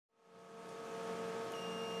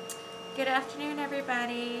Good afternoon,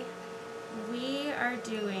 everybody. We are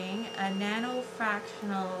doing a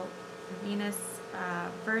nanofractional Venus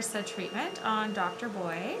Versa treatment on Dr.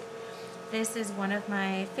 Boyd. This is one of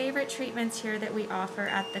my favorite treatments here that we offer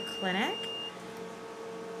at the clinic.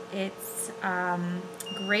 It's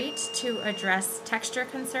great to address texture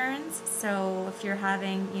concerns. So if you're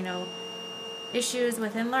having, issues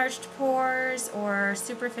with enlarged pores or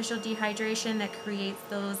superficial dehydration that creates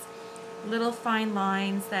those little fine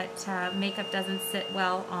lines that makeup doesn't sit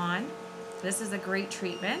well on, this is a great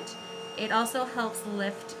treatment. It also helps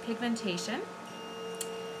lift pigmentation.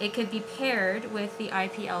 It could be paired with the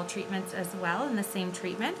IPL treatments as well in the same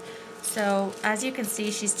treatment. So as you can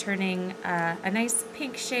see, she's turning a nice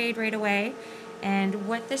pink shade right away. And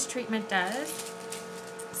what this treatment does,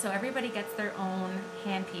 so everybody gets their own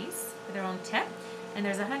handpiece, their own tip, and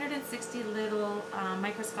there's 160 little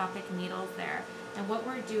microscopic needles there. And what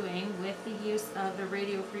we're doing with the use of the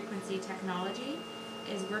radiofrequency technology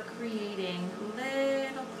is we're creating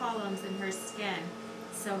little columns in her skin.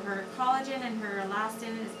 So her collagen and her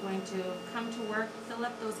elastin is going to come to work, fill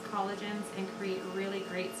up those collagens, and create really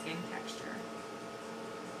great skin texture.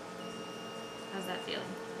 How's that feeling?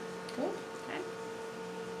 Cool. Okay.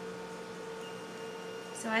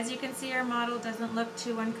 So as you can see, our model doesn't look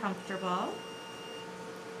too uncomfortable.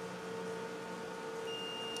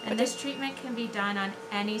 And this treatment can be done on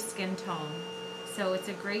any skin tone. So it's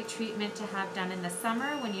a great treatment to have done in the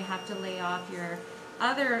summer when you have to lay off your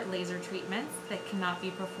other laser treatments that cannot be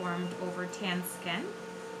performed over tan skin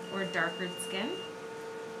or darker skin.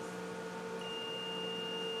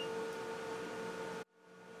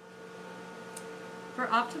 For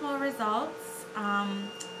optimal results,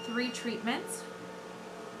 3 treatments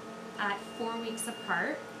at 4 weeks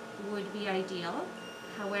apart would be ideal.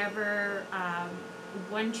 However,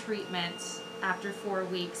 1 treatment after 4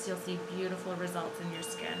 weeks, you'll see beautiful results in your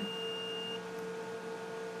skin.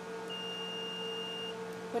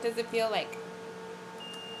 What does it feel like?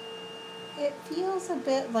 It feels a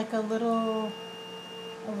bit like a little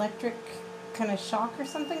electric kind of shock or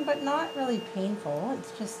something, but not really painful.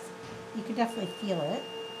 It's just, you could definitely feel it.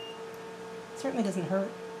 It certainly doesn't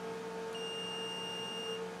hurt.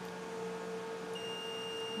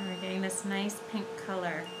 And we're getting this nice pink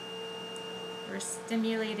color. We're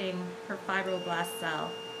stimulating her fibroblast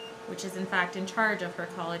cell, which is in fact in charge of her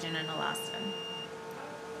collagen and elastin.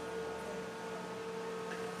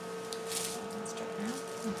 Let's try it now.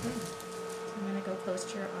 So I'm going to go close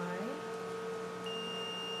to your eye.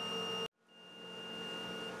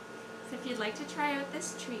 So if you'd like to try out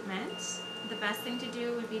this treatment, the best thing to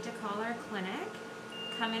do would be to call our clinic,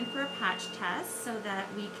 come in for a patch test so that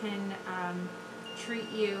we can treat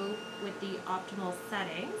you with the optimal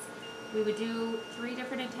settings. We would do 3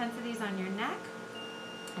 different intensities on your neck,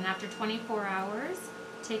 and after 24 hours,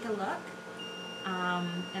 take a look,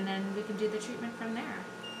 and then we can do the treatment from there.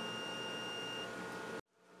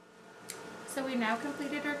 So we've now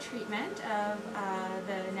completed our treatment of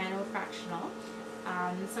the nanofractional.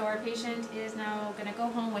 So our patient is now going to go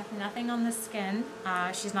home with nothing on the skin.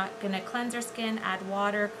 She's not going to cleanse her skin, add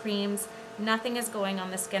water, creams. Nothing is going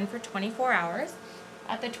on the skin for 24 hours.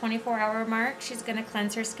 At the 24-hour mark, she's going to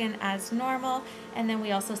cleanse her skin as normal, and then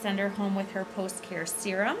we also send her home with her post-care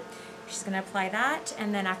serum. She's going to apply that,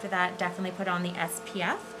 and then after that, definitely put on the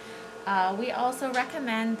SPF. We also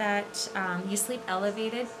recommend that you sleep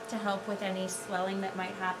elevated to help with any swelling that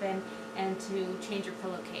might happen, and to change your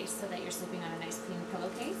pillowcase so that you're sleeping on a nice clean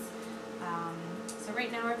pillowcase. So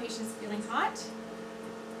right now our patient's feeling hot,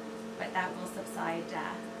 but that will subside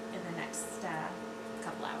in the next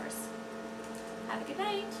couple hours. Have a good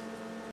night.